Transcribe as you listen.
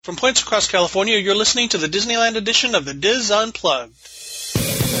From points across California, you're listening to the Disneyland edition of the Diz Unplugged.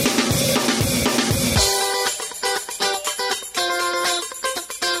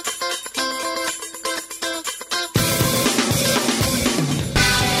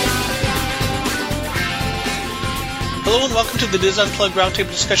 Hello and welcome to the Diz Unplugged Roundtable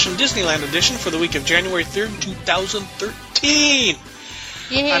Discussion Disneyland edition for the week of January 3rd, 2013.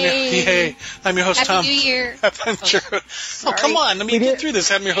 Yay! I'm your host, Tom. Happy New Year. Oh, come on. Let me get through this.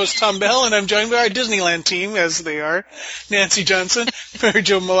 I'm your host, Tom Bell, and I'm joined by our Disneyland team, as they are, Nancy Johnson, Mary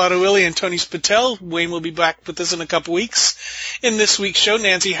Jo Mulatto-Willie, and Tony Spatel. Wayne will be back with us in a couple weeks. In this week's show,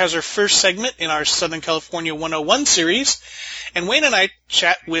 Nancy has her first segment in our Southern California 101 series, and Wayne and I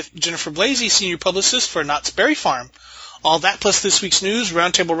chat with Jennifer Blasey, Senior Publicist for Knott's Berry Farm. All that plus this week's news,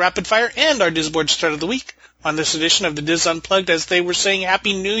 Roundtable Rapid Fire, and our Dizboard Start of the Week on this edition of the Diz Unplugged, as they were saying,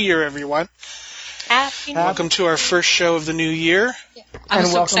 Happy New Year, everyone. Happy New Year. Welcome to our first show of the new year. Yeah.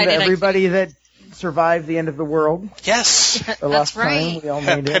 And welcome to everybody that survived the end of the world. Yes. The last time we all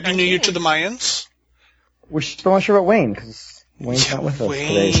made it. Happy New Year to the Mayans. We're still not sure about Wayne, because Wayne's not with us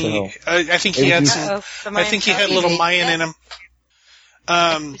today. So I think he had some. I think he had a little Mayan in him.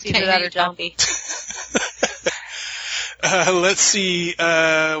 It's either that or Dumpy. Let's see.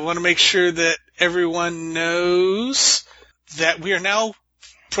 Want to make sure that everyone knows that we are now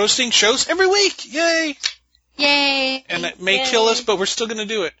posting shows every week. Yay! Yay! And it may kill us, but we're still going to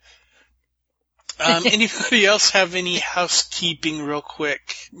do it. Anybody else have any housekeeping real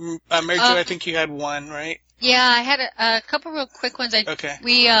quick? Mary Jo, I think you had one, right? Yeah, I had a couple real quick ones. Okay.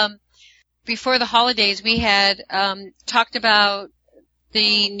 We, before the holidays, we had talked about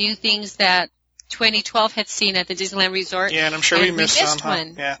the new things that 2012 had seen at the Disneyland Resort. Yeah, and I'm sure we missed some.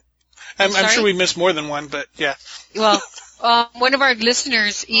 One. Yeah. I'm sure we missed more than one, but yeah. Well, one of our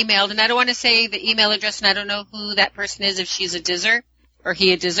listeners emailed, and I don't want to say the email address, and I don't know who that person is, if she's a Dizzer or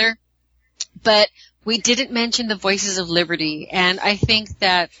he a Dizzer, but we didn't mention the Voices of Liberty, and I think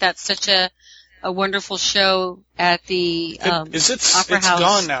that that's such a wonderful show at the Opera House. It's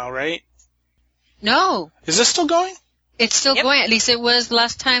gone now, right? No. Is this still going? It's still going. At least it was the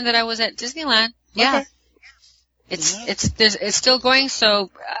last time that I was at Disneyland. Yeah. Okay. It's still going.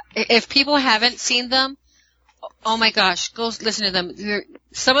 So if people haven't seen them, oh my gosh, go listen to them.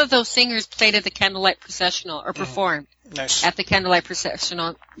 Some of those singers played at the Candlelight Processional or performed at the Candlelight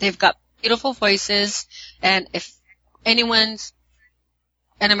Processional. They've got beautiful voices, and if anyone's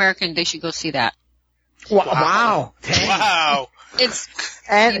an American, they should go see that. Wow. Wow.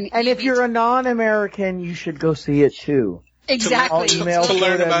 And if you're a non-American, you should go see it too. Exactly. To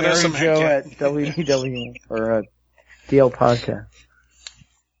learn about us Mary Jo at WDW or DL Podcast.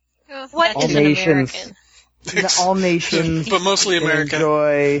 What all is nations, an American? All nations, but mostly American.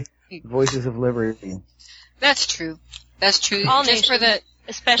 Enjoy Voices of Liberty. That's true. That's true. All just nations,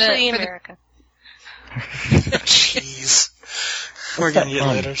 especially America. Jeez, we're gonna get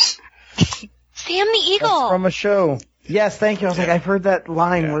letters. Sam the Eagle. That's from a show. Yes, thank you. I was like, I've heard that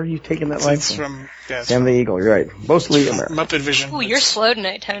line. Yeah. Where are you taking that line It's from Sam the Eagle. You're right. Mostly American. Muppet Vision. Ooh, you're slow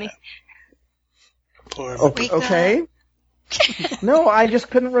tonight, Tony. Poor okay. No, I just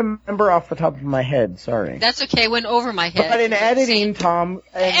couldn't remember off the top of my head. Sorry. That's okay. Went over my head. But in editing, Tom,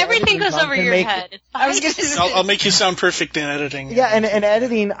 everything goes over your head. I was going to say. I'll make you sound perfect in editing. Yeah, and in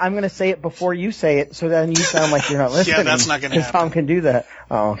editing, I'm going to say it before you say it, so then you sound like you're not listening. Yeah, that's not going to happen. Tom can do that.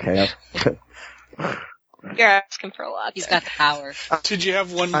 Oh, okay. You're asking for a lot. He's got the power. Did you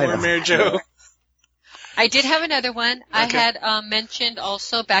have one more, Mary Jo? I did have another one. Okay. I had mentioned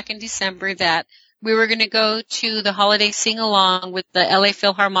also back in December that we were going to go to the holiday sing-along with the LA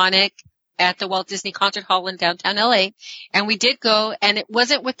Philharmonic at the Walt Disney Concert Hall in downtown LA. And we did go, and it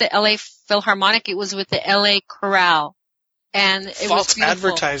wasn't with the LA Philharmonic, it was with the LA Chorale. And it was beautiful.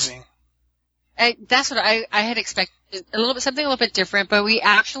 Advertising. That's what I had expected. Something a little bit different, but we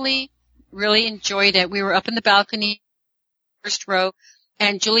actually really enjoyed it. We were up in the balcony, first row,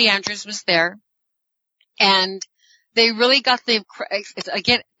 and Julie Andrews was there. And they really got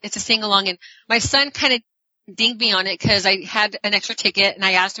it's a sing-along, and my son kind of dinged me on it because I had an extra ticket, and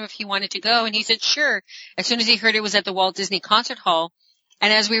I asked him if he wanted to go, and he said sure, as soon as he heard it was at the Walt Disney Concert Hall.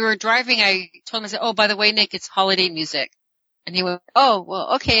 And as we were driving, I told him, I said, oh, by the way, Nick, it's holiday music. And he went, oh,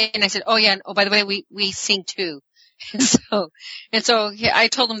 well, okay. And I said, oh, yeah, and, oh, by the way, we sing too. And so I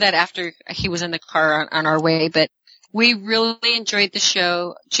told him that after he was in the car on our way, but we really enjoyed the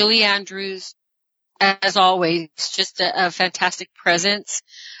show. Julie Andrews, as always, just a fantastic presence.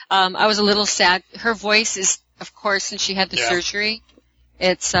 I was a little sad. Her voice is, of course, since she had the surgery,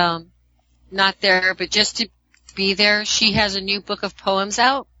 it's not there, but just to be there, she has a new book of poems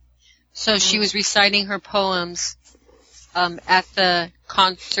out. So she was reciting her poems at the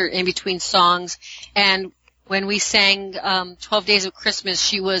concert in between songs. And when we sang 12 Days of Christmas,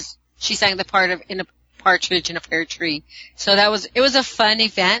 she sang the part of In a Partridge in a Pear Tree. So it was a fun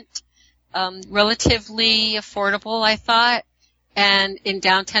event, relatively affordable, I thought, and in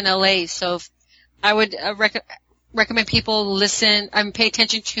downtown LA. So I would recommend people pay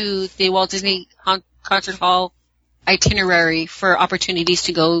attention to the Walt Disney Concert Hall itinerary for opportunities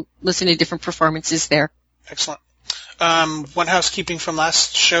to go listen to different performances there. Excellent. One housekeeping from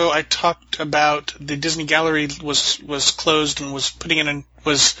last show, I talked about the Disney Gallery was closed and was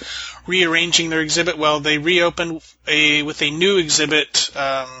rearranging their exhibit. Well, they reopened with a new exhibit.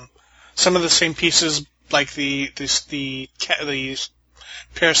 Some of the same pieces, like the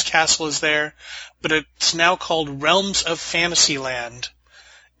Paris Castle is there, but it's now called Realms of Fantasyland.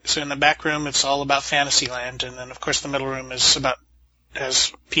 So in the back room, it's all about Fantasyland, and then of course the middle room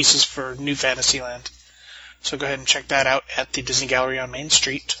has pieces for New Fantasyland. So go ahead and check that out at the Disney Gallery on Main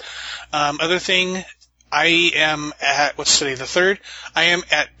Street. Other thing, I am at, what's today, the 3rd? I am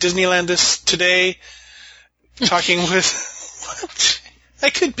at Disneyland today, talking with, I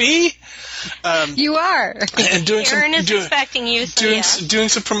could be. You are. And Aaron is expecting you, so doing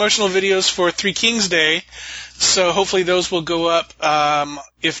some promotional videos for Three Kings Day. So hopefully those will go up,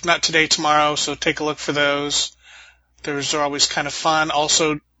 if not today, tomorrow. So take a look for those. Those are always kind of fun.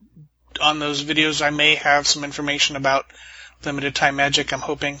 Also, on those videos, I may have some information about limited time magic, I'm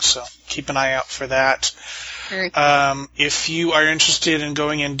hoping. So keep an eye out for that. Very cool. If you are interested in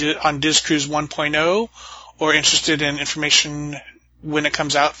going on Diz Cruise 1.0 or interested in information when it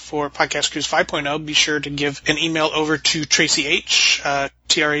comes out for Podcast Cruise 5.0, be sure to give an email over to Tracy H,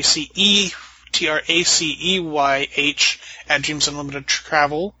 Traceyh at Dreams Unlimited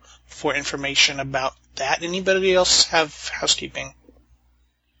Travel for information about that. Anybody else have housekeeping?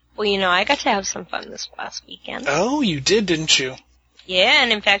 Well, I got to have some fun this last weekend. Oh, you did, didn't you? Yeah,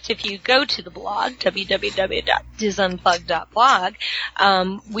 and in fact, if you go to the blog, www.disunplug.blog,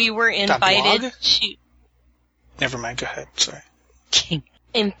 we were invited to... Never mind, go ahead, sorry.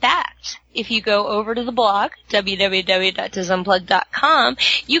 In fact, if you go over to the blog, www.disunplug.com,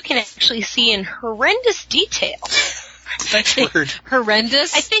 you can actually see in horrendous detail. Nice word.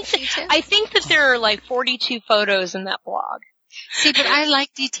 Horrendous? I think that there are like 42 photos in that blog. See, but I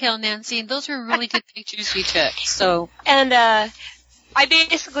like detail, Nancy, and those were really good pictures you took. So, and I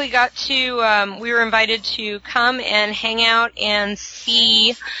basically got to. We were invited to come and hang out and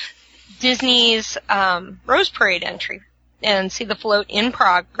see Disney's Rose Parade entry and see the float in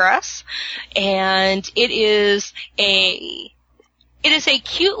progress. And it is a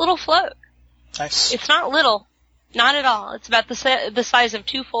cute little float. Nice. It's not little, not at all. It's about the size of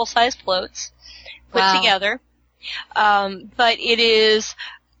 2 full-size floats put together. But it is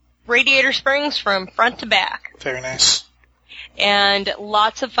Radiator Springs from front to back. Very nice. And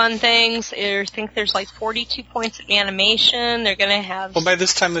lots of fun things. I think there's like 42 points of animation. They're gonna have... Well, by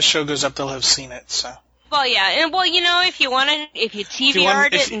this time the show goes up, they'll have seen it, so... Well, yeah, and if you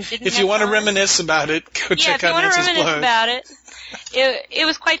DVR'd it and didn't if you want to reminisce about it, go check out Nancy's blog. Yeah, if you want to reminisce about it. It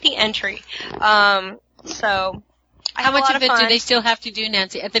was quite the entry. So... How much of it do they still have to do,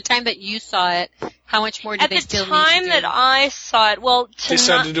 Nancy? At the time that you saw it, how much more do they still need to do? At the time that I saw it, they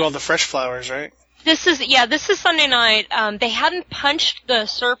still had to do all the fresh flowers, right? This is Sunday night. They hadn't punched the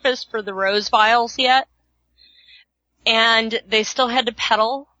surface for the rose vials yet. And they still had to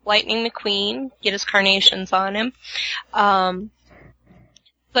petal Lightning McQueen, get his carnations on him.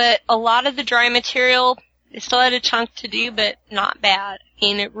 But a lot of the dry material, they still had a chunk to do, but not bad. I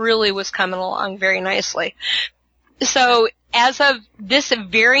mean, it really was coming along very nicely. So, as of this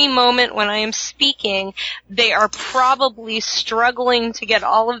very moment when I am speaking, they are probably struggling to get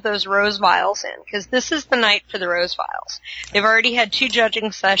all of those rose vials in, because this is the night for the rose vials. They've already had 2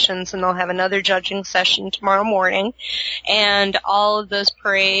 judging sessions, and they'll have another judging session tomorrow morning, and all of those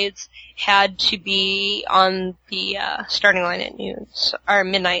parades had to be on the starting line at noon, or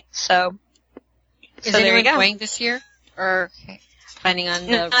midnight, so... Is anyone going this year? Or planning on...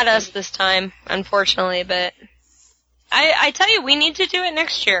 Not us this time, unfortunately, but... I tell you, we need to do it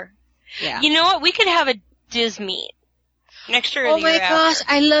next year. Yeah. You know what? We could have a Diz meet next year or the year after. Oh my gosh,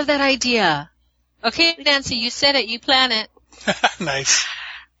 I love that idea. Okay, Nancy, you said it. You plan it. Nice.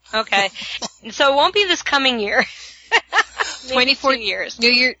 Okay. So it won't be this coming year. 24 years. New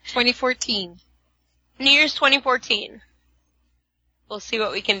Year 2014. New Year's 2014. We'll see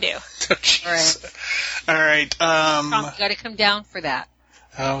what we can do. Oh, all right. Tom, you got to come down for that.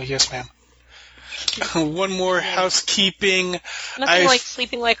 Oh, yes, ma'am. One more housekeeping. Nothing like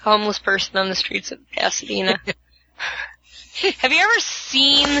sleeping like a homeless person on the streets of Pasadena. Have you ever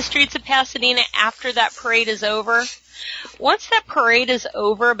seen the streets of Pasadena after that parade is over? Once that parade is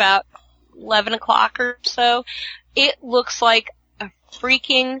over, about 11 o'clock or so, it looks like a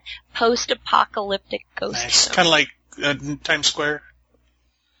freaking post-apocalyptic ghost Nice. town. Kind of like Times Square.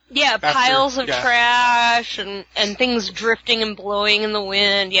 Yeah, piles of trash and things drifting and blowing in the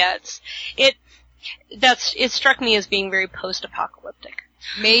wind. Yeah, it struck me as being very post-apocalyptic.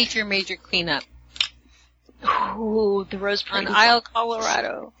 Major cleanup. Ooh, the Rose Parade On Isle,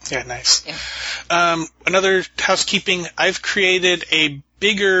 Colorado. Yeah, nice. Yeah. Another housekeeping, I've created a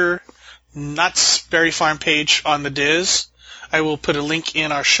bigger Knott's Berry Farm page on the Diz. I will put a link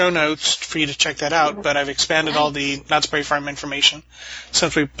in our show notes for you to check that out, but I've expanded all the Knott's Berry Farm information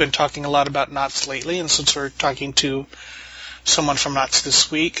since we've been talking a lot about Knott's lately, and since we're talking to someone from Knott's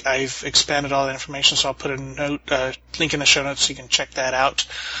this week, I've expanded all the information, so I'll put a link in the show notes so you can check that out.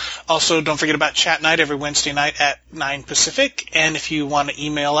 Also, don't forget about Chat Night every Wednesday night at 9 Pacific, and if you want to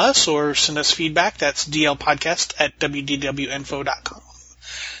email us or send us feedback, that's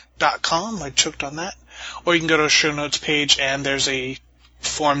dlpodcast@wdwnfo.com. I choked on that. Or you can go to a show notes page, and there's a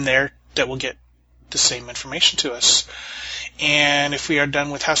form there that will get the same information to us. And if we are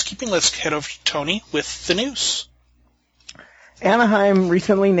done with housekeeping, let's head over to Tony with the news. Anaheim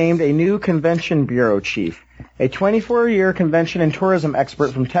recently named a new convention bureau chief. A 24-year convention and tourism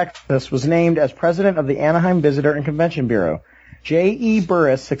expert from Texas was named as president of the Anaheim Visitor and Convention Bureau. J.E.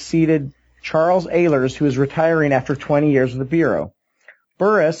 Burris succeeded Charles Ehlers, who is retiring after 20 years with the bureau.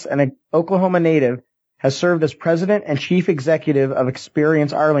 Burris, an Oklahoma native, has served as president and chief executive of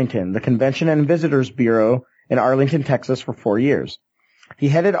Experience Arlington, the Convention and Visitors Bureau in Arlington, Texas, for 4 years. He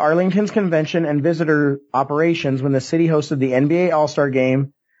headed Arlington's convention and visitor operations when the city hosted the NBA All-Star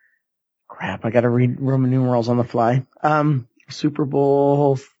Game. Crap, I gotta read Roman numerals on the fly. Super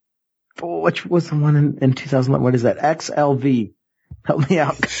Bowl, which was the one in 2011? What is that? XLV. Help me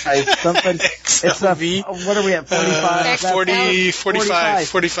out, guys. Something. XLV. What are we at? 45?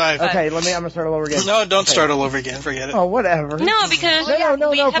 45. Okay, I'm gonna start all over again. No, don't start all over again. Forget it. Oh, whatever. No, because no,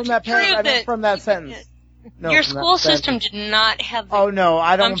 we have from to that prove paragraph, that from that sentence. No, your from school that system did not have the I don't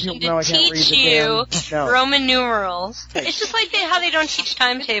want function people to know I to can't read teach the you damn. No. Roman numerals. It's just like how they don't teach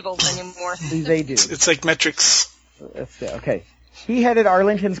timetables anymore. They do. It's like metrics. Okay. He headed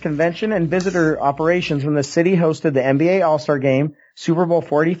Arlington's convention and visitor operations when the city hosted the NBA All-Star Game, Super Bowl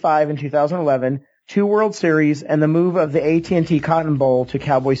 45 in 2011, 2 World Series, and the move of the AT&T Cotton Bowl to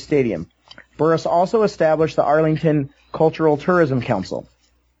Cowboy Stadium. Burris also established the Arlington Cultural Tourism Council.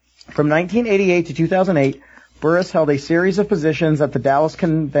 From 1988 to 2008, Burris held a series of positions at the Dallas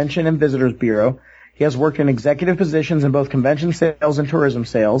Convention and Visitors Bureau. He has worked in executive positions in both convention sales and tourism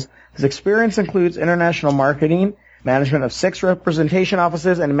sales. His experience includes international marketing, management of 6 representation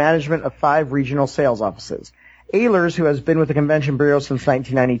offices, and management of 5 regional sales offices. Ehlers, who has been with the Convention Bureau since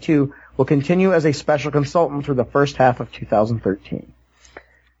 1992, will continue as a special consultant through the first half of 2013.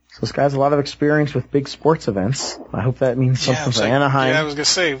 So this guy has a lot of experience with big sports events. I hope that means something for Anaheim. Yeah, I was going to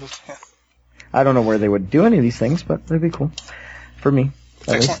say. Yeah. I don't know where they would do any of these things, but they'd be cool. For me.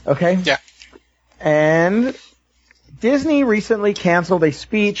 Excellent. Okay? Yeah. And Disney recently canceled a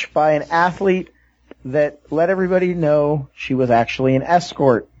speech by an athlete that let everybody know she was actually an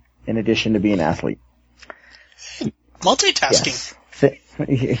escort in addition to being an athlete. Multitasking.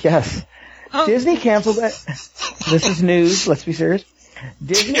 Yes. Yes. Disney canceled it. This is news. Let's be serious.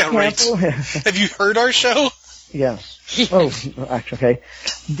 Disney canceled. Right. Have you heard our show? Yeah. Oh, actually, okay.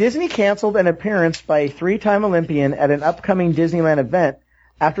 Disney canceled an appearance by a 3-time Olympian at an upcoming Disneyland event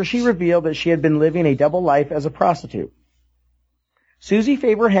after she revealed that she had been living a double life as a prostitute. Susie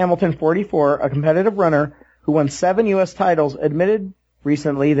Faber Hamilton, 44, a competitive runner who won 7 U.S. titles, admitted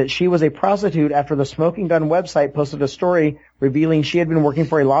recently that she was a prostitute after the Smoking Gun website posted a story revealing she had been working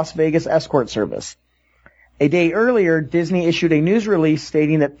for a Las Vegas escort service. A day earlier, Disney issued a news release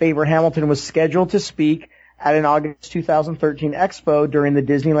stating that Faber Hamilton was scheduled to speak at an August 2013 expo during the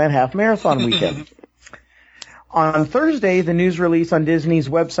Disneyland Half Marathon weekend. On Thursday, the news release on Disney's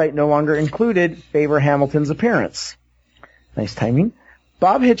website no longer included Faber Hamilton's appearance. Nice timing.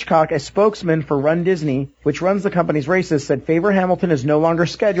 Bob Hitchcock, a spokesman for Run Disney, which runs the company's races, said Faber Hamilton is no longer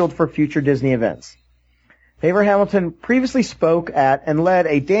scheduled for future Disney events. Faber Hamilton previously spoke at and led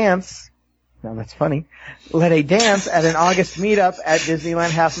a dance at an August meetup at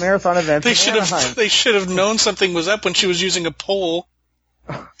Disneyland Half Marathon event in Anaheim. They should have known something was up when she was using a pole.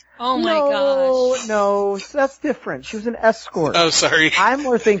 Oh my gosh. No, that's different. She was an escort. Oh, sorry. I'm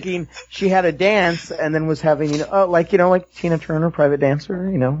more thinking she had a dance and then was having, like Tina Turner, private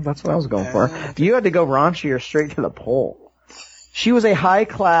dancer, that's what I was going for. You had to go raunchy or straight to the pole. She was a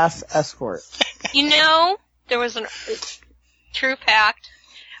high-class escort. There was True fact.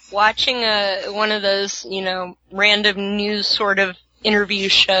 Watching one of those, random news sort of interview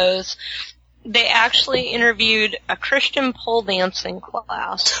shows, they actually interviewed a Christian pole dancing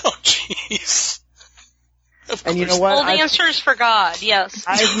class. Oh, jeez. And you know what? Pole dancers for God, yes.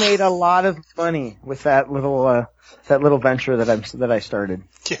 I've made a lot of money with that little venture that I started.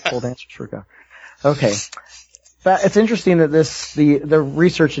 Yeah. Pole dancers for God. Okay. But it's interesting that the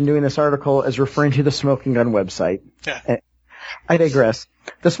research in doing this article is referring to the Smoking Gun website. Yeah. I digress.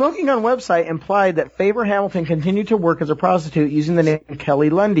 The Smoking Gun website implied that Faber Hamilton continued to work as a prostitute using the name Kelly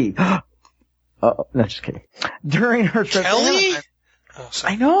Lundy. No, just kidding. During her trip Kelly?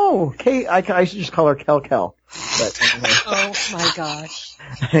 I know. I should just call her Kel. But anyway. Oh my gosh.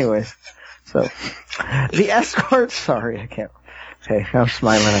 Anyways, so the escort. Sorry, I can't. Okay, I'm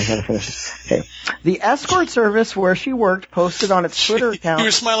smiling. I gotta finish this. Okay, the escort service where she worked posted on its Twitter account. You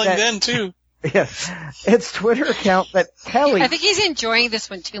were smiling then too. Yes, its Twitter account that Kelly. I think he's enjoying this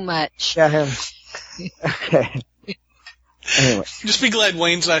one too much. Yeah, him. Okay. Anyway, Just be glad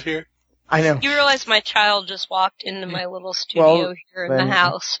Wayne's not here. I know. You realize my child just walked into my little studio here in the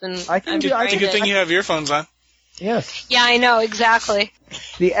house, and It's It's a good thing you have earphones on. Yes. Yeah, I know, exactly.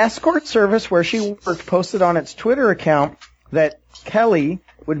 The escort service where she worked posted on its Twitter account that Kelly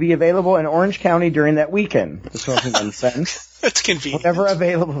would be available in Orange County during that weekend. The Smoking Gun sentence. That's convenient. Whatever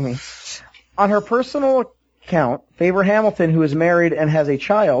available means. On her personal account, Faber Hamilton, who is married and has a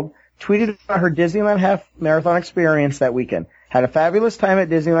child, tweeted about her Disneyland half marathon experience that weekend. Had a fabulous time at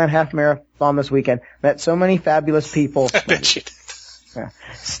Disneyland half marathon this weekend. Met so many fabulous people. I bet she did. Yeah.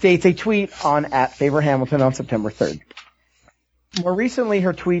 States a tweet on @Faber Hamilton on September 3rd. More recently,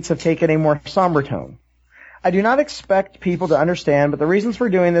 her tweets have taken a more somber tone. I do not expect people to understand, but the reasons for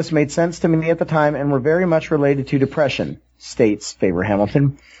doing this made sense to me at the time and were very much related to depression, states Faber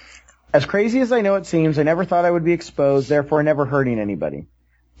Hamilton. As crazy as I know it seems, I never thought I would be exposed, therefore never hurting anybody.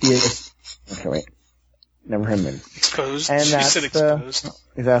 Okay, wait. Never heard anybody. Exposed. And She said exposed.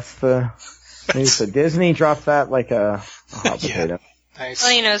 That's the news. So Disney dropped that like a hot potato. Nice.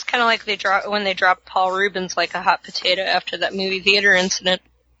 Well, it's kind of like when they dropped Paul Rubens like a hot potato after that movie theater incident.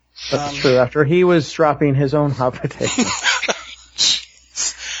 That's true. After he was dropping his own hot potato.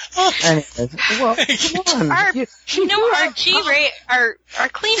 Anyways, well, come on. Our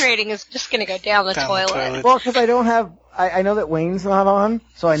clean rating is just going to go down the toilet. Well, because I don't have. I know that Wayne's not on,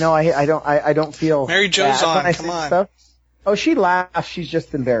 so I know I don't feel. Mary Jo's bad on. when I Come say on. Stuff. Oh, she laughs. She's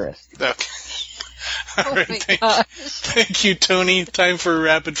just embarrassed. Okay. All Oh right. my gosh. Thank you, Tony. Time for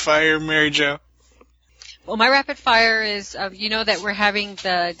rapid fire, Mary Jo. Well, my rapid fire is, you know that we're having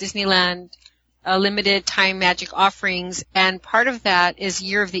the Disneyland limited time magic offerings, and part of that is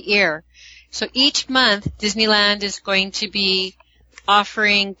Year of the Ear. So each month, Disneyland is going to be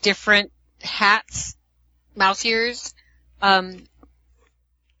offering different hats, mouse ears. Some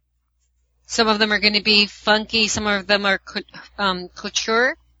of them are going to be funky. Some of them are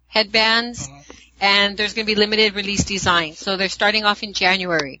couture headbands, and there's going to be limited release designs. So they're starting off in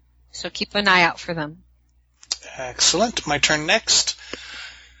January. So keep an eye out for them. Excellent. My turn next.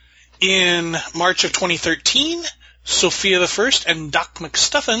 In March of 2013, Sophia the First and Doc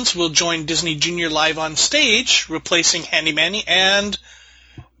McStuffins will join Disney Junior live on stage, replacing Handy Manny and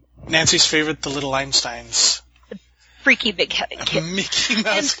Nancy's favorite, the Little Einsteins. Freaky big-headed kid. Mickey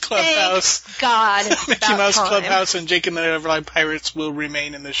Mouse Clubhouse. Thank God. Mickey Mouse Clubhouse and Jake and the Neverland Pirates will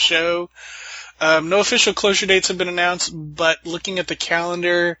remain in the show. No official closure dates have been announced, but looking at the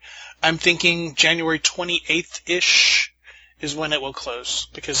calendar, I'm thinking January 28th-ish is when it will close,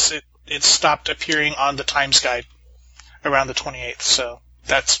 because it stopped appearing on the Times Guide around the 28th, so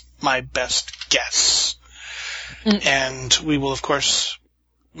that's my best guess. And we will, of course,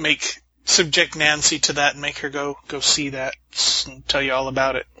 subject Nancy to that and make her go see that and tell you all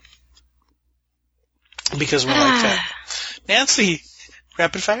about it. Because we're like that. Nancy,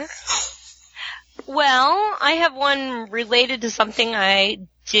 rapid fire? Well, I have one related to something I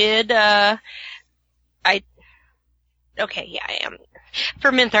did. Okay, yeah, I am. For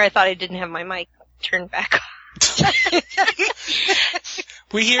a minute there, I thought I didn't have my mic turned back on.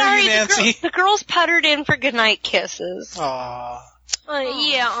 We hear you, Nancy. The girls puttered in for goodnight kisses. Aww.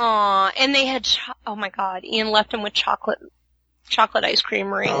 Yeah, aw. And they had, oh my God, Ian left them with chocolate ice cream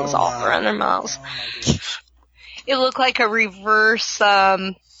rings all around their mouths. Oh my goodness. It looked like a reverse,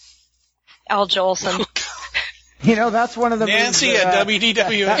 Al Jolson. You know, that's one of the Nancy moves at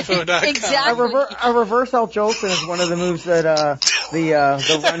WDWinfo.com. Exactly. A reverse Al Jolson is one of the moves that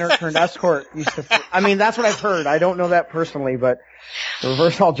the runner turned escort used to. I mean, that's what I've heard. I don't know that personally, but the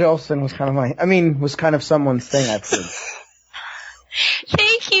reverse Al Jolson was kind of someone's thing I've heard.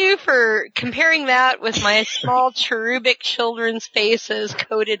 Thank you for comparing that with my small cherubic children's faces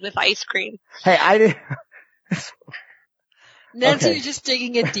coated with ice cream. Hey, I did. Nancy, Okay. you're just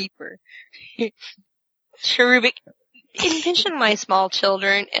digging it deeper. Cherubic. Envision my small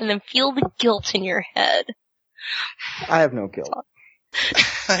children and then feel the guilt in your head. I have no guilt.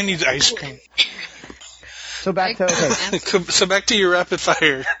 I need ice cream. So back to So back to your rapid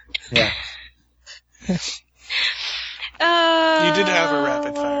fire. Yeah. You did have a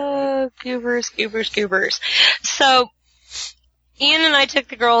rapid fire, right? Goobers. So, Ian and I took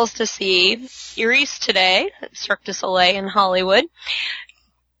the girls to see Iris today at Cirque du Soleil in Hollywood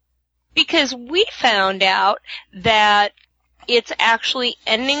because we found out that it's actually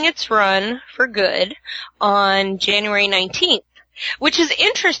ending its run for good on January 19th, which is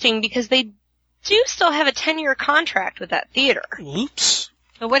interesting because they do still have a 10-year contract with that theater. Oops.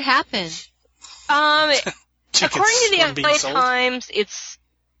 But what happened? According to the LA Times, it's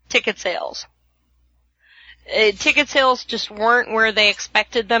ticket sales. Ticket sales just weren't where they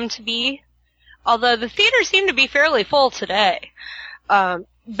expected them to be, although the theater seemed to be fairly full today.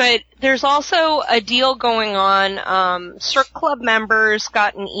 But there's also a deal going on. Cirque Club members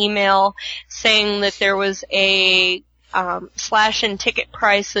got an email saying that there was a slash in ticket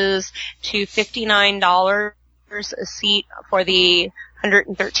prices to $59 a seat for the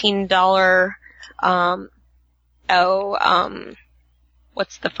 $113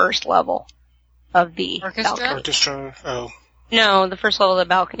 what's the first level of the balcony? Orchestra. Oh. No, the first level of the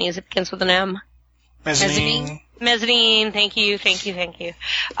balcony is it begins with an M. Mezzanine. Mezzanine. Thank you.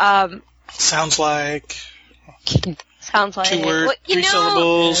 Sounds like. Sounds like 2 words, 3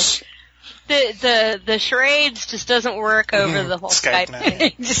 syllables. The charades just doesn't work over the whole Skype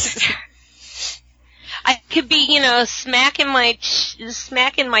thing. I could be, smacking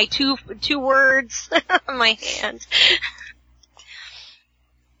my two words on my hand.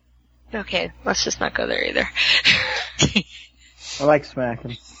 Okay, let's just not go there either. I like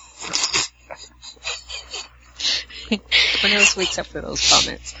smacking. Cornelius wakes up for those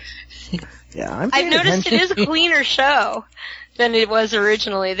comments. Yeah, I've noticed it is a cleaner show than it was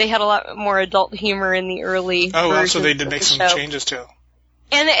originally. They had a lot more adult humor in the early Oh, well, so they did versions make of some the show. changes too.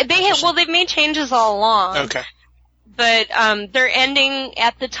 And they've made changes all along. Okay. But they're ending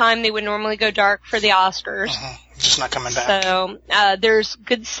at the time they would normally go dark for the Oscars. Just not coming back. So there's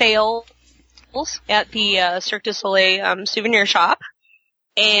good sales at the Cirque du Soleil souvenir shop.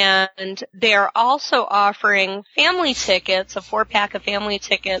 And they're also offering family tickets, a 4-pack of family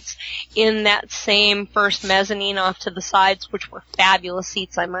tickets, in that same first mezzanine off to the sides, which were fabulous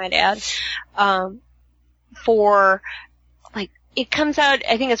seats, I might add, for, it comes out,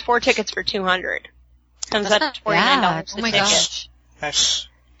 I think it's 4 tickets for $200. Comes out to $49 a oh my ticket. gosh. Nice.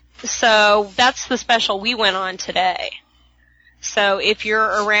 So that's the special we went on today. So if you're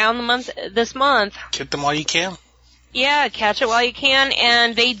around this month, Get them while you can. yeah, catch it while you can.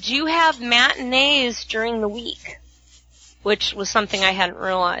 And they do have matinees during the week, which was something I hadn't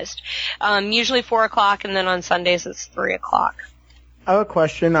realized. Usually 4 o'clock, and then on Sundays it's 3 o'clock. I have a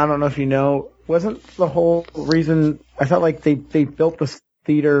question. I don't know if you know. Wasn't the whole reason, I felt like they built this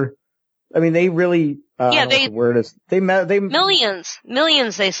theater, I mean, they really, I don't know what the word is. They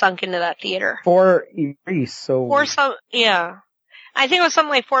Millions they sunk into that theater. For Iris, so. Yeah. I think it was something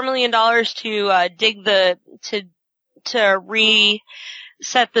like $4 million to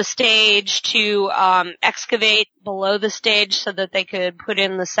reset the stage, to excavate below the stage so that they could put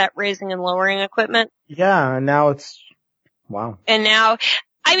in the set raising and lowering equipment. Yeah, and now it's, wow. And now,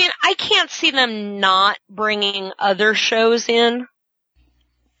 I mean, I can't see them not bringing other shows in.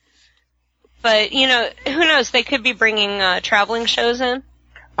 But, who knows? They could be bringing traveling shows in.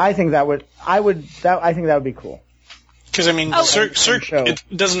 I think that would be cool. Because, I mean, Cirque, it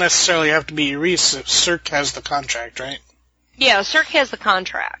doesn't necessarily have to be Iris. Cirque has the contract, right? Yeah, Cirque has the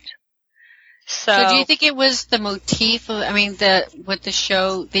contract. So do you think it was the motif of, with the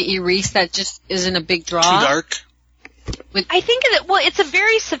show, the Iris, that just isn't a big draw? Too dark? I think it's a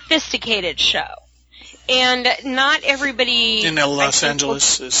very sophisticated show. And not everybody... In Los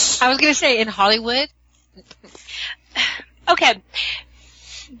Angeles is... I was going to say, in Hollywood? Okay.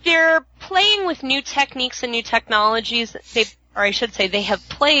 They're playing with new techniques and new technologies. They have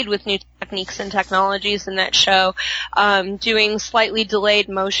played with new techniques and technologies in that show, doing slightly delayed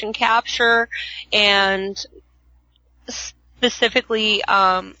motion capture and specifically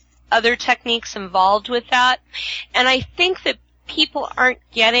other techniques involved with that. And I think that people aren't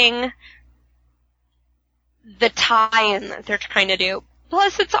getting the tie-in that they're trying to do.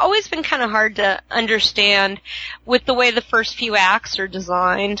 Plus, it's always been kind of hard to understand with the way the first few acts are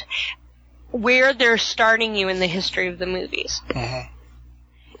designed, where they're starting you in the history of the movies.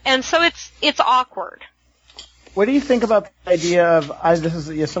 and so it's awkward. What do you think about the idea of, this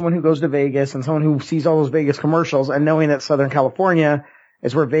is someone who goes to Vegas and someone who sees all those Vegas commercials and knowing that Southern California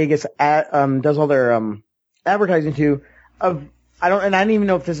is where Vegas does all their advertising to, and I don't even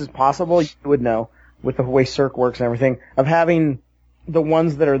know if this is possible, you would know, with the way Cirque works and everything, of having the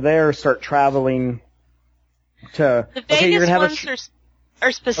ones that are there start traveling to, the Vegas ones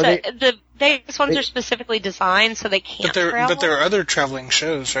are specific. The Vegas ones are specifically designed so they can't travel. But there are other traveling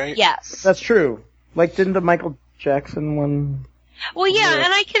shows, right? Yes. That's true. Like, didn't the Michael Jackson one? Well, yeah,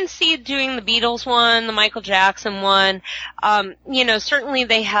 and I can see doing the Beatles one, the Michael Jackson one. Certainly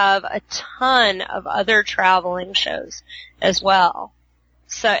they have a ton of other traveling shows as well.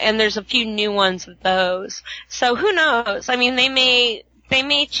 So, and there's a few new ones of those. So who knows? I mean, they may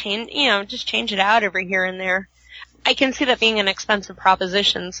change, just change it out every here and there. I can see that being an expensive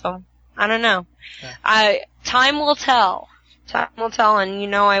proposition, so I don't know. Yeah. Time will tell. Time will tell,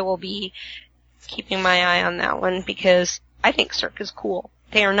 and I will be keeping my eye on that one because I think Cirque is cool.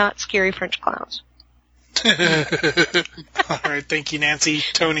 They are not scary French clowns. All right, thank you, Nancy.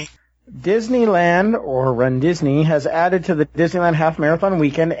 Tony. Disneyland, or Run Disney, has added to the Disneyland Half Marathon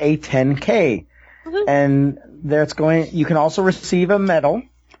weekend a 10K. Mm-hmm. And you can also receive a medal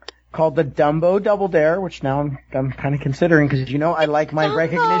called the Dumbo Double Dare, which now I'm kind of considering because, I like my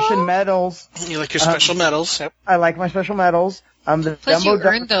recognition medals. You like your special medals, yep. I like my special medals. The Plus Dumbo you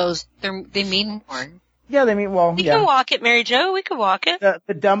earned those. They mean more. Yeah, they mean, We can walk it, Mary Jo. We can walk it.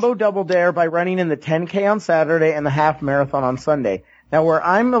 The Dumbo Double Dare by running in the 10K on Saturday and the half marathon on Sunday. Now, where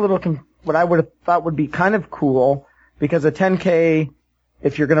I'm a little, what I would have thought would be kind of cool, because a 10K,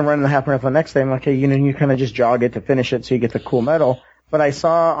 if you're going to run the half marathon next day, I'm like, okay, you kind of just jog it to finish it so you get the cool medal. But I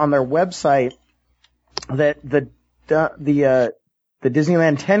saw on their website that the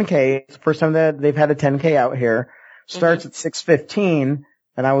Disneyland 10K, it's the first time that they've had a 10K out here, starts at 6:15,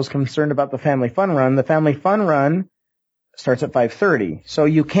 and I was concerned about the Family Fun Run. The Family Fun Run starts at 5:30. So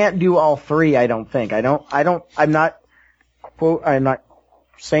you can't do all three, I don't think. I'm not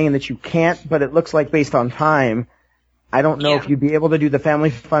saying that you can't, but it looks like based on time, I don't know if you'd be able to do the Family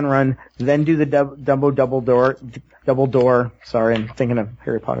Fun Run, then do the Dumbo Double Door. Sorry, I'm thinking of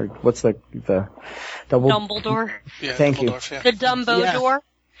Harry Potter. What's the double? Dumbledore. Yeah, Thank you. Yeah. The Dumbo door.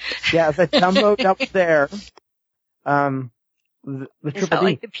 Yeah, the Dumbo Double Dare. The Is Triple that D.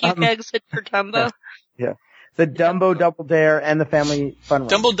 like the puke exit for Dumbo? Yeah. The Dumbo Double Dare and the Family Fun Run.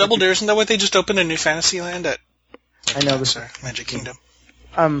 Dumbo Double Dare, isn't that what they just opened a new Fantasyland at? I know this. Magic Kingdom.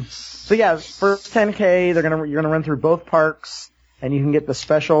 So yeah, first 10K, you're gonna run through both parks, and you can get the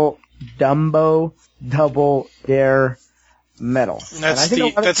special Dumbo Double Dare medal. That's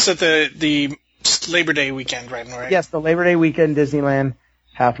at the Labor Day weekend, right? Yes, the Labor Day weekend Disneyland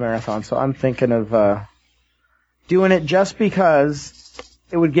half marathon. So I'm thinking of doing it just because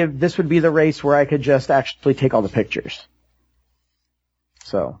this would be the race where I could just actually take all the pictures.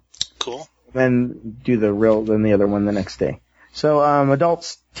 So cool. Then do then the other one the next day. So,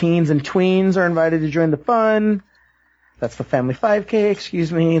 adults, teens, and tweens are invited to join the fun. That's the Family 5K,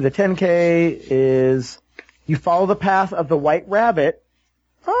 excuse me. The 10K is you follow the path of the White Rabbit.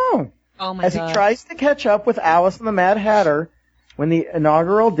 Oh my God. He tries to catch up with Alice and the Mad Hatter when the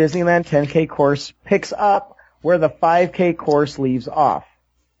inaugural Disneyland 10K course picks up where the 5K course leaves off.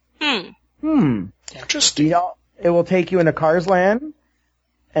 Interesting. It will take you into Cars Land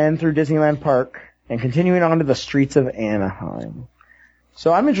and through Disneyland Park, and continuing on to the streets of Anaheim.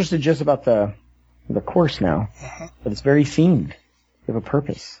 So I'm interested just about the course now, but it's very themed. They have a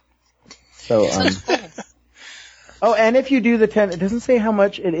purpose. So, and if you do the 10, it doesn't say how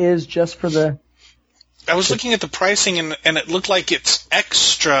much it is just for the. I was looking at the pricing and it looked like it's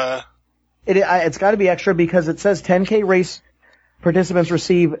extra. It's got to be extra because it says 10K race participants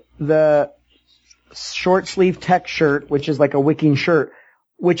receive the short sleeve tech shirt, which is like a wicking shirt,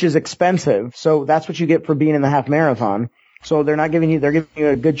 which is expensive. So that's what you get for being in the half marathon. So they're giving you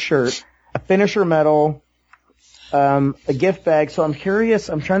a good shirt, a finisher medal, a gift bag. So I'm curious.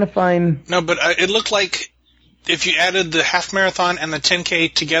 I'm trying to find. No, but it looked like if you added the half marathon and the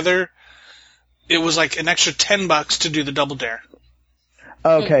 10K together, it was like an extra $10 to do the Double Dare.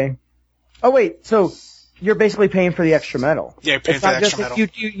 Okay. Oh wait, so you're basically paying for the extra medal. Yeah, you're paying for the extra medal.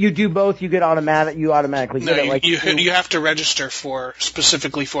 If you do both, you automatically get it. Like you have to register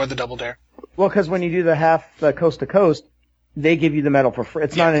specifically for the Double Dare. Well, because when you do the coast to coast, they give you the medal for free.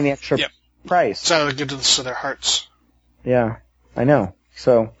 It's not any extra price. So they give to their hearts. Yeah, I know.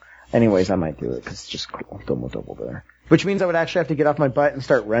 So, anyways, I might do it because it's just cool. Double Dare. Which means I would actually have to get off my butt and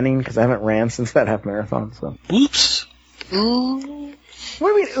start running because I haven't ran since that half marathon. So. Oops. Ooh.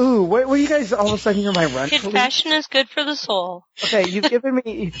 What do you mean, ooh? What are you guys all of a sudden you're my run police? Confession is good for the soul. Okay, you give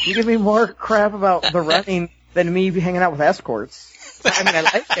me more crap about the running than me hanging out with escorts. I mean, I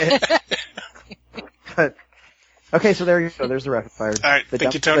like it. But, okay, so there you go. There's the rapid fire. All right,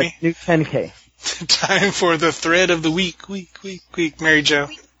 thank you, Tony. New 10K. Time for the thread of the week. Mary Jo.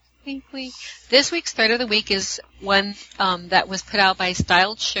 Week. This week's thread of the week is one that was put out by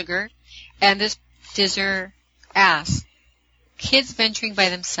Styled Sugar, and this Dizzer asks, kids venturing by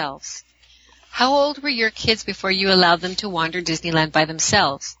themselves. How old were your kids before you allowed them to wander Disneyland by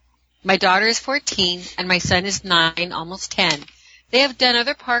themselves? My daughter is 14, and my son is 9, almost 10. They have done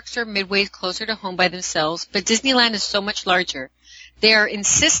other parks or midways closer to home by themselves, but Disneyland is so much larger. They are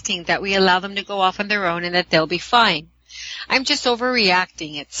insisting that we allow them to go off on their own and that they'll be fine. I'm just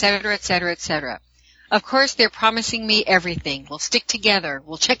overreacting, etc., etc., etc. Of course, they're promising me everything. We'll stick together.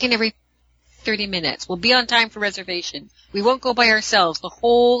 We'll check in every 30 minutes. We'll be on time for reservation. We won't go by ourselves the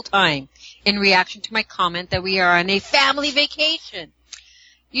whole time, in reaction to my comment that we are on a family vacation.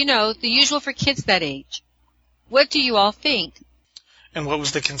 You know, the usual for kids that age. What do you all think? And what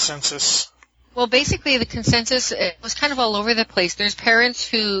was the consensus? Well, basically the consensus was kind of all over the place. There's parents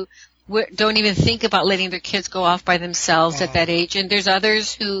who don't even think about letting their kids go off by themselves at that age, and there's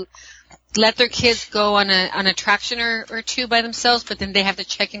others who let their kids go on an attraction or two by themselves, but then they have to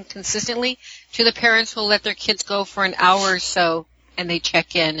check in consistently, to the parents who let their kids go for an hour or so and they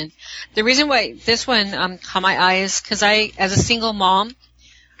check in. And the reason why this one caught my eye is because I, as a single mom,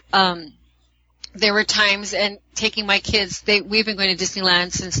 there were times, and taking my kids, we've been going to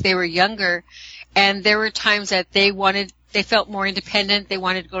Disneyland since they were younger, and there were times that they felt more independent, they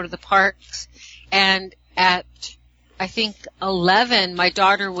wanted to go to the parks, and at, I think, 11, my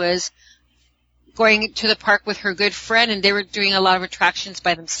daughter was going to the park with her good friend, and they were doing a lot of attractions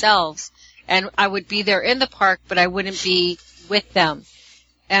by themselves, and I would be there in the park, but I wouldn't be with them.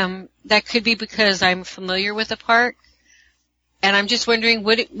 That could be because I'm familiar with the park, and I'm just wondering,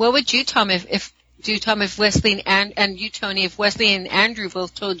 what would you, Tom, if Wesley and you, Tony, if Wesley and Andrew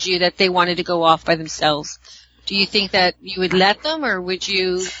both told you that they wanted to go off by themselves, do you think that you would let them, or what would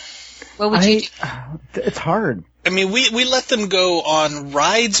you do? It's hard. I mean, we let them go on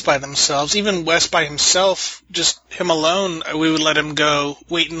rides by themselves. Even Wes by himself, just him alone, we would let him go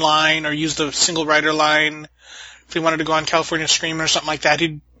wait in line or use the single rider line. If he wanted to go on California Screaming or something like that,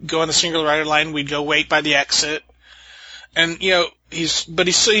 he'd go on the single rider line. We'd go wait by the exit. And, you know, he's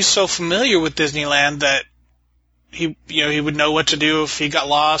so familiar with Disneyland that he would know what to do if he got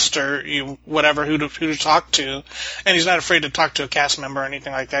lost or, whatever, who to talk to. And he's not afraid to talk to a cast member or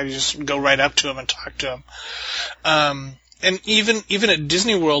anything like that. You just go right up to him and talk to him. And even at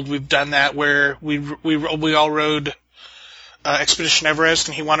Disney World, we've done that where we all rode Expedition Everest,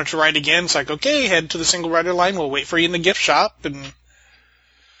 and he wanted to ride again. It's like, okay, head to the single rider line. We'll wait for you in the gift shop. And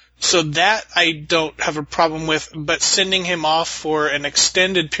so that I don't have a problem with, but sending him off for an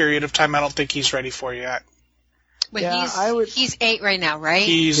extended period of time, I don't think he's ready for yet. But yeah, he's 8 right now, right?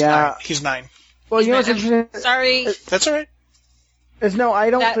 He's 9. He's 9. Well, you know what's interesting? Sorry. That's all right. No,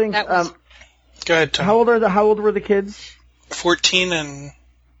 I don't think. Go ahead, Tom. How old were the kids? 14 and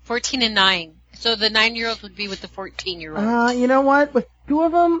 9. So the 9-year-old would be with the 14-year-old. You know what? With 2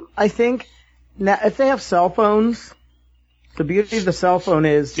 of them, I think now, if they have cell phones, the beauty of the cell phone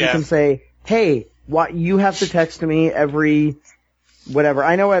is you can say, "Hey, you have to text me every whatever."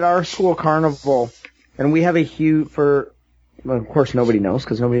 I know at our school carnival, and we have a huge of course nobody knows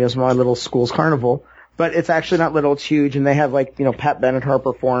because nobody knows my little school's carnival, but it's actually not little, it's huge, and they have Pat Benatar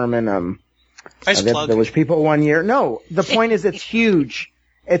perform and nice plug. Village People one year. No, the point is it's huge.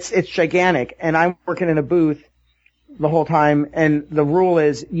 It's gigantic, and I'm working in a booth the whole time, and the rule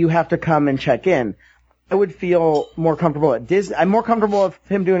is you have to come and check in. I would feel more comfortable at Disney. I'm more comfortable with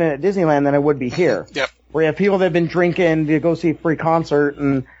him doing it at Disneyland than I would be here. Yep. Where you have people that have been drinking to go see a free concert,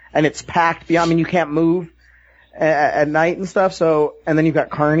 and it's packed beyond. I mean, you can't move at night and stuff. So, and then you've got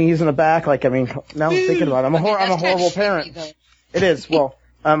carnies in the back. Now I'm thinking about it. I'm a horrible parent. It is. Well,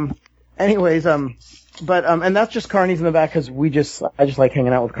 anyways, but and that's just carnies in the back because I just like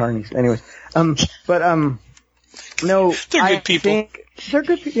hanging out with carnies. Anyways, no, they're good people. They're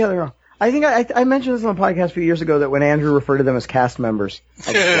good people. Yeah, they are. I think I mentioned this on the podcast a few years ago that when Andrew referred to them as cast members,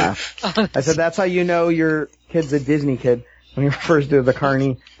 I just laughed. I said, that's how you know your kid's a Disney kid, when he refers to the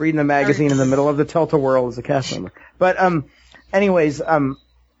carny reading the magazine in the middle of the Tilt-A-Whirl as a cast member. But, anyways,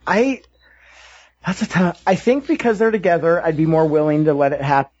 I think because they're together, I'd be more willing to let it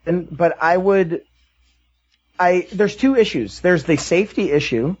happen, but there's 2 issues. There's the safety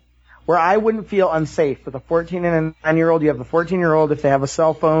issue, where I wouldn't feel unsafe. With a 14 and a 9-year-old, you have the 14-year-old, if they have a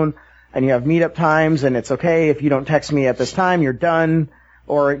cell phone, and you have meetup times, and it's okay if you don't text me at this time, you're done.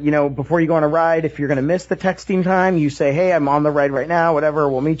 Or, before you go on a ride, if you're going to miss the texting time, you say, hey, I'm on the ride right now, whatever,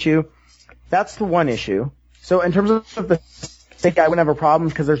 we'll meet you. That's the one issue. So in terms of the safety, I wouldn't have a problem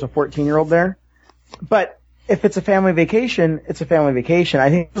because there's a 14-year-old there. But if it's a family vacation, it's a family vacation. I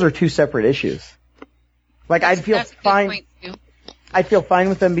think those are two separate issues. Like, I'd feel fine. I'd feel fine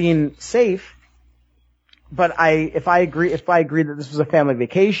with them being safe. But if I agree that this was a family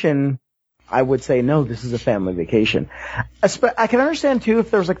vacation, I would say, no, this is a family vacation. I can understand, too,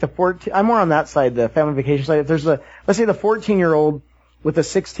 if there's like the 14, I'm more on that side, the family vacation side. If there's let's say the 14-year-old with a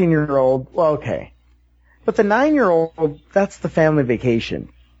 16-year-old, well, okay. But the 9-year-old, that's the family vacation.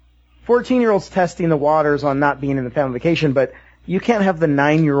 14-year-old's testing the waters on not being in the family vacation, but you can't have the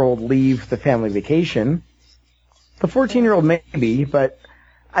 9-year-old leave the family vacation. The 14-year-old maybe, but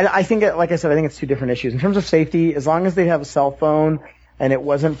I think, like I said, I think it's two different issues. In terms of safety, as long as they have a cell phone and it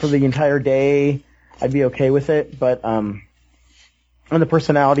wasn't for the entire day, I'd be okay with it. But and the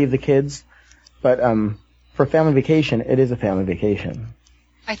personality of the kids, but for family vacation, it is a family vacation.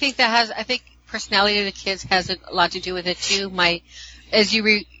 I think personality of the kids has a lot to do with it too.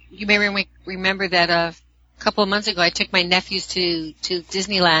 You may remember that a couple of months ago, I took my nephews to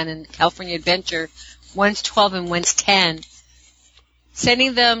Disneyland and California Adventure. One's 12 and one's 10.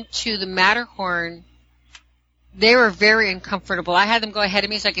 Sending them to the Matterhorn, they were very uncomfortable. I had them go ahead of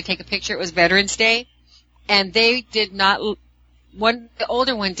me so I could take a picture. It was Veterans Day, and they did not. The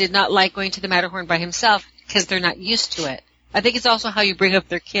older one did not like going to the Matterhorn by himself because they're not used to it. I think it's also how you bring up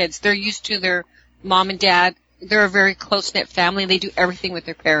their kids. They're used to their mom and dad. They're a very close-knit family, and they do everything with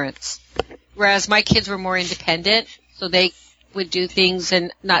their parents. Whereas my kids were more independent, so they would do things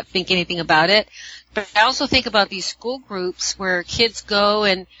and not think anything about it. But I also think about these school groups where kids go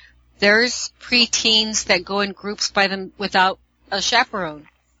and there's preteens that go in groups by them without a chaperone.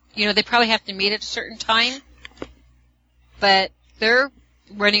 They probably have to meet at a certain time, but they're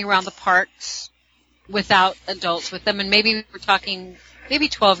running around the parks without adults with them. And maybe we're talking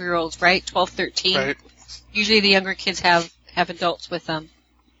 12-year-olds, right? 12, 13. Right. Usually the younger kids have adults with them.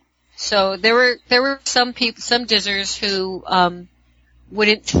 So there were some dizzers who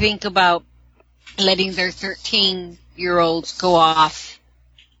wouldn't think about letting their 13-year-olds go off.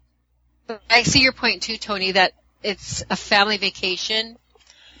 But I see your point too, Tony, that it's a family vacation,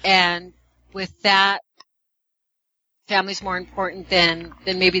 and with that, family's more important than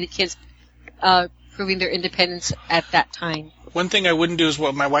maybe the kids proving their independence at that time. One thing I wouldn't do is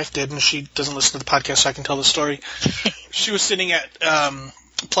what my wife did, and she doesn't listen to the podcast, so I can tell the story. She was sitting at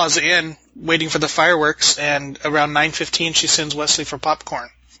Plaza Inn waiting for the fireworks, and around 9:15 she sends Wesley for popcorn.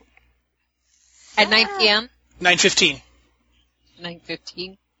 At 9 p.m.? 9:15.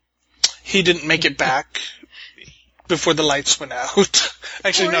 9:15. He didn't make it back before the lights went out.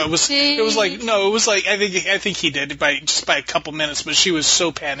 Actually, no, it was like I think he did by a couple minutes, but she was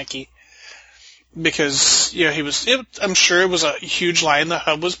so panicky because I'm sure it was a huge line. The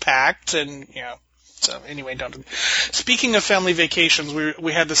hub was packed, and So anyway, don't. Speaking of family vacations,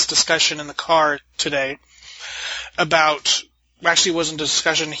 we had this discussion in the car today about. Actually, it wasn't a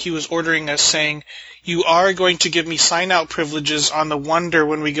discussion. He was ordering us, saying, "You are going to give me sign-out privileges on the Wonder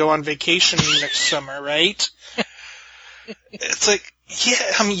when we go on vacation next summer, right?" It's like,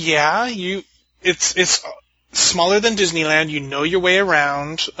 yeah. It's smaller than Disneyland. You know your way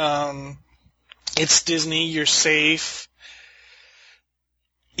around. It's Disney. You're safe.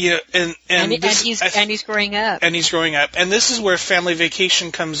 Yeah, and he's growing up. And he's growing up. And this is where family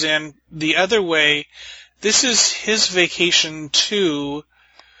vacation comes in the other way. This is his vacation too.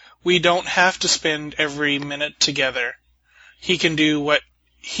 We don't have to spend every minute together. He can do what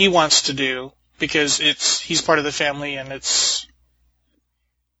he wants to do because he's part of the family, and it's.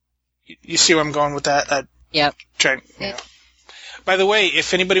 You see where I'm going with that? Yep. By the way,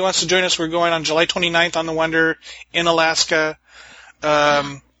 if anybody wants to join us, we're going on July 29th on the Wonder in Alaska.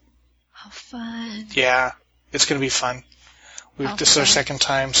 How fun! Yeah, it's going to be fun. This is our second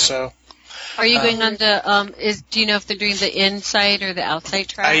time, so. Are you going on the, do you know if they're doing the inside or the outside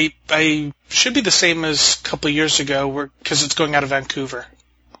track? I should be the same as a couple of years ago, because it's going out of Vancouver.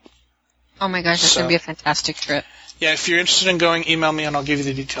 Oh my gosh, that's going to be a fantastic trip. Yeah, if you're interested in going, email me and I'll give you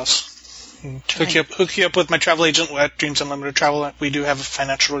the details. Hook you up with my travel agent at Dreams Unlimited Travel. We do have a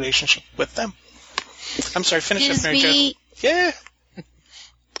financial relationship with them. I'm sorry, finish up, Mary Jo. Yeah.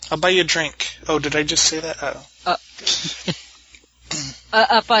 I'll buy you a drink. Oh, did I just say that?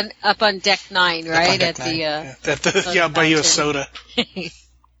 Up on deck 9, right? Deck 9. I'll buy you a soda.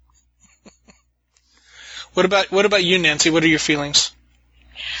 What about you, Nancy? What are your feelings?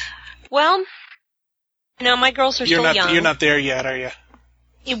 Well, my girls are still young. You're not there yet, are you?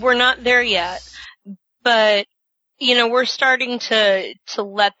 We're not there yet, but we're starting to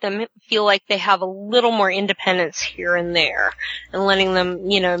let them feel like they have a little more independence here and there, and letting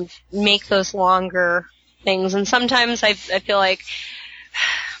them, make those longer things. And sometimes I feel like,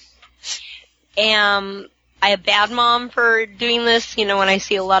 am I a bad mom for doing this, when I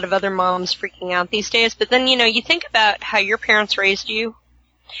see a lot of other moms freaking out these days? But then, you think about how your parents raised you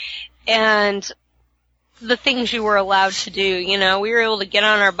and the things you were allowed to do. We were able to get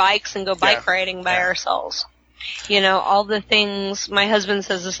on our bikes and go bike riding by ourselves. All the things, my husband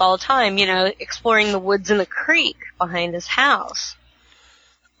says this all the time, exploring the woods and the creek behind his house.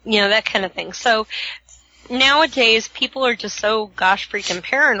 That kind of thing. So nowadays people are just so gosh freaking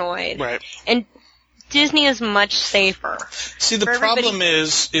paranoid. Right. And Disney is much safer. See, the problem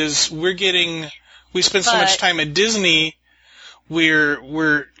is we spend so much time at Disney,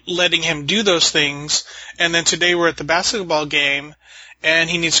 we're letting him do those things, and then today we're at the basketball game, and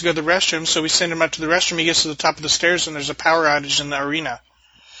he needs to go to the restroom, so we send him up to the restroom. He gets to the top of the stairs, and there's a power outage in the arena.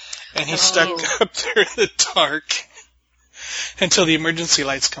 And he's stuck up there in the dark until the emergency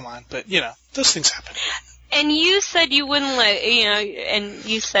lights come on. But, those things happen. And you said you wouldn't and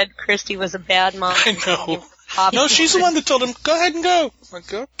you said Christy was a bad mom. I know. No, she's the one that told him, go ahead and go. I'm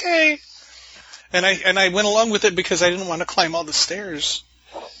like, okay. And I went along with it because I didn't want to climb all the stairs.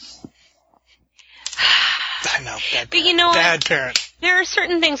 I know, bad parent. But bad parent. There are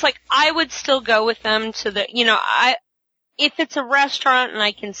certain things, like, I would still go with them to the, if it's a restaurant and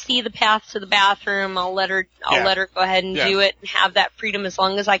I can see the path to the bathroom, I'll let her go ahead and do it and have that freedom as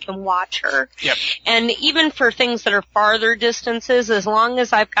long as I can watch her. Yep. And even for things that are farther distances, as long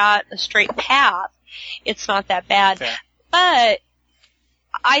as I've got a straight path, it's not that bad. Yeah. But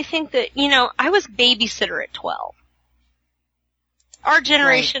I think that, I was babysitter at 12. Our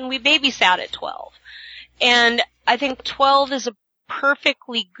generation, we babysat at 12. And I think 12 is a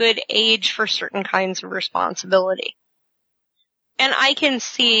perfectly good age for certain kinds of responsibility. And I can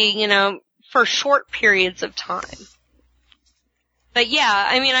see, for short periods of time. But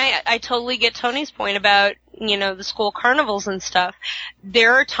yeah, I totally get Tony's point about, the school carnivals and stuff.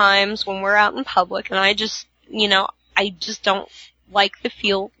 There are times when we're out in public and I just don't like the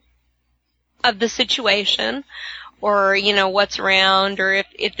feel of the situation, or, what's around, or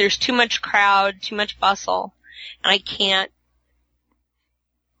if there's too much crowd, too much bustle, and I can't,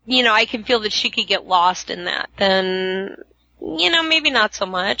 I can feel that she could get lost in that, then, maybe not so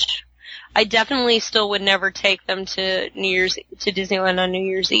much. I definitely still would never take them to Disneyland on New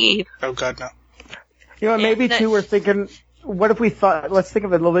Year's Eve. Oh God, no. Maybe too, we're thinking, what if we thought, let's think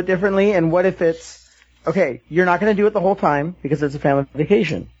of it a little bit differently, and what if it's, okay, you're not going to do it the whole time because it's a family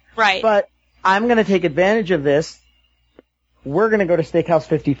vacation. Right. But I'm going to take advantage of this. We're going to go to Steakhouse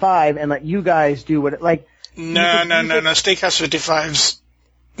 55 and let you guys do what, like... No. Steakhouse 55's...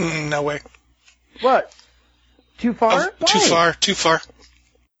 no way. What? Too far? Oh, too far.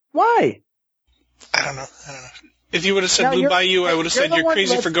 Why? I don't know. If you would have said Blue Bayou, I would have said you're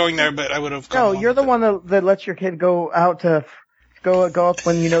crazy for going there, but I would have gone. No, you're the one that lets your kid go out to go up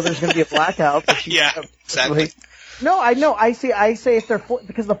when there's going to be a blackout. So yeah, exactly. No, I know. I say if they're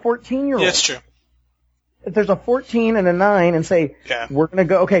because the 14-year-old. Yeah, that's true. If there's a 14 and a 9 and say, we're going to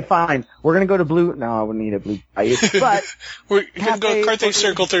go, okay, fine, we're going to go to Blue, no, I wouldn't need a Blue Bayou, but. We're going to go Carthay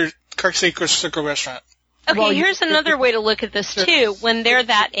Circle restaurant. Okay, here's another way to look at this too. When they're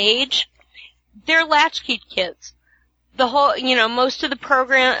that age, they're latchkey kids. The whole, most of the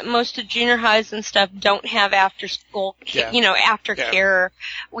program, most of junior highs and stuff don't have after school, aftercare,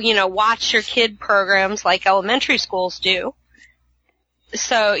 watch your kid programs like elementary schools do.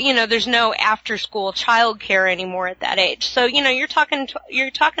 So, there's no after school child care anymore at that age. So, you're talking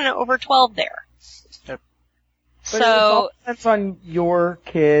over 12 there. Yep. But it all depends on your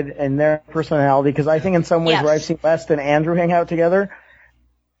kid and their personality, because I think in some ways where I've seen West and Andrew hang out together,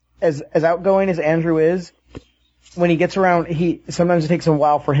 as outgoing as Andrew is, when he gets around, sometimes it takes a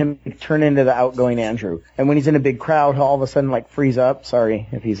while for him to turn into the outgoing Andrew. And when he's in a big crowd, he'll all of a sudden freeze up. Sorry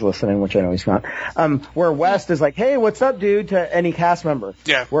if he's listening, which I know he's not. Where West is like, hey, what's up, dude, to any cast member.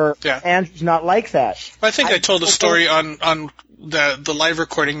 Yeah. Where Andrew's not like that. I think I told a story on the live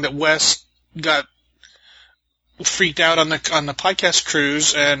recording that West got freaked out on the podcast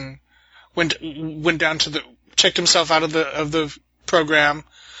cruise and went down to checked himself out of the program,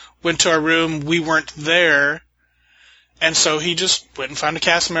 went to our room, we weren't there. And so he just went and found a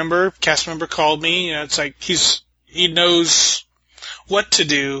cast member. Cast member called me. It's like he knows what to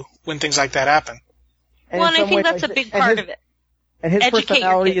do when things like that happen. And I think that's a big part of it. And his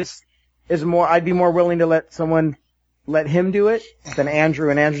personality is more. I'd be more willing to let him do it than Andrew.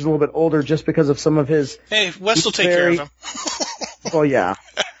 And Andrew's a little bit older just because of some of his. Hey, Wes will take care of him. Well, yeah.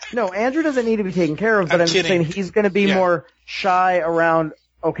 No, Andrew doesn't need to be taken care of, but I'm just saying he's going to be more shy around,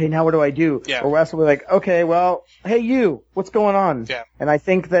 okay, now what do I do? Yeah. Or Wes will be like, okay, well, hey you, what's going on? Yeah. And I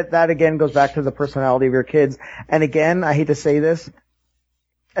think that again goes back to the personality of your kids. And again, I hate to say this,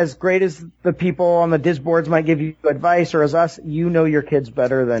 as great as the people on the Diz boards might give you advice, or as us, you know your kids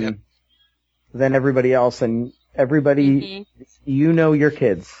better than everybody else, and everybody, you know your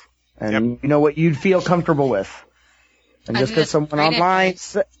kids, and you know what you'd feel comfortable with. And just because someone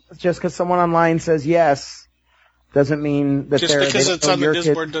online says yes, doesn't mean that just because it's on the Diz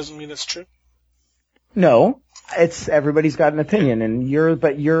board doesn't mean it's true. No, it's everybody's got an opinion, and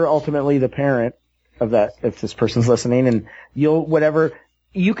you're ultimately the parent of that. If this person's listening, and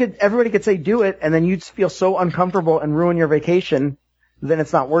everybody could say do it, and then you'd feel so uncomfortable and ruin your vacation, then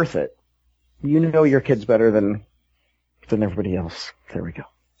it's not worth it. You know your kids better than everybody else. There we go.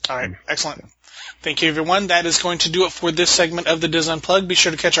 All right. Excellent. Thank you, everyone. That is going to do it for this segment of the Diz Unplugged. Be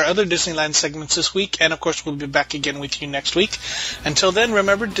sure to catch our other Disneyland segments this week, and of course we'll be back again with you next week. Until then,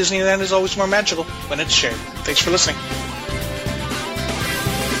 remember, Disneyland is always more magical when it's shared. Thanks for listening.